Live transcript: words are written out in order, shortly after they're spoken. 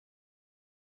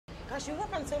Gosh, you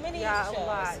work on so many shows. Yeah, a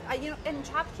lot. And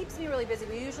Chopped keeps me really busy.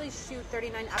 We usually shoot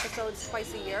 39 episodes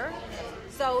twice a year.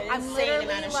 So I'm literally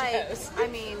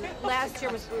last year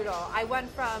was brutal. I went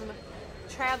from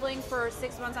traveling for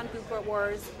 6 months on Food Court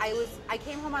Wars. I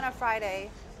came home on a Friday,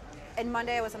 and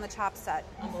Monday I was on the Chopped set.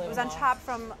 It was on Chopped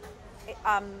from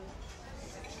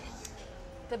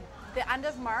the end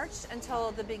of March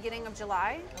until the beginning of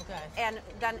July. Okay. And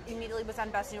then immediately was on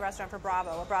Best New Restaurant for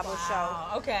Bravo, a Bravo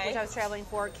show. Okay. Which I was traveling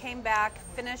for. Came back,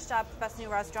 finished up Best New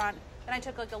Restaurant, and I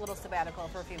took like a little sabbatical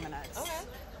for a few minutes. Okay.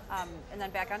 And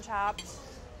then back on Chopped.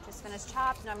 Just finished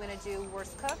Chopped. Now I'm going to do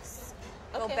Worst Cooks.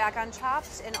 Go Okay. back on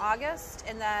Chopped in August,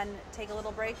 and then take a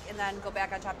little break, and then go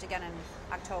back on Chopped again in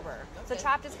October. Okay. So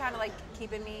Chopped is kind of like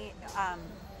keeping me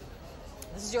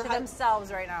This is your to themselves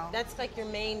right now. That's like your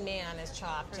main man is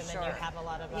Chopped, and then you have a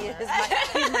lot of other.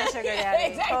 He's my sugar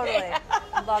daddy. Exactly.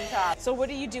 Totally. Love Chopped. So what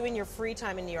do you do in your free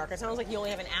time in New York? It sounds like you only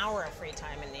have an hour of free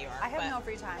time in New York. I have no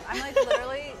free time. I'm like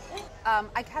literally,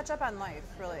 I catch up on life,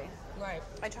 really. Right.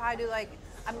 I try to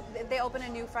they open a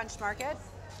new French market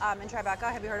in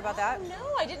Tribeca. Have you heard about that?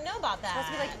 No, I didn't know about that. It's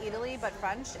supposed to be like Italy, but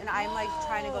French, and I'm like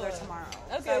trying to go there tomorrow.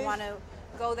 Okay. So I want to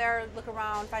go there, look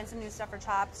around, find some new stuff for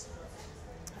Chopped.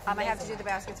 I have to do the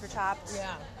baskets for Chopped.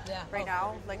 Yeah. Right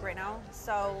now.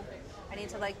 So I need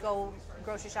to go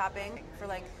grocery shopping for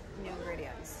new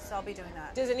ingredients. So I'll be doing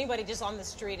that. Does anybody just on the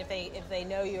street, if they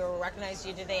know you or recognize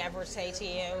you, do they ever say to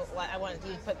you, "I want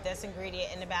you to put this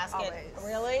ingredient in the basket"? Always.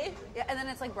 Really? Yeah, and then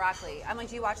it's like broccoli. I'm like,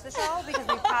 do you watch the show? Because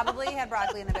we probably had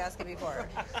broccoli in the basket before.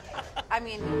 I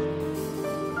mean.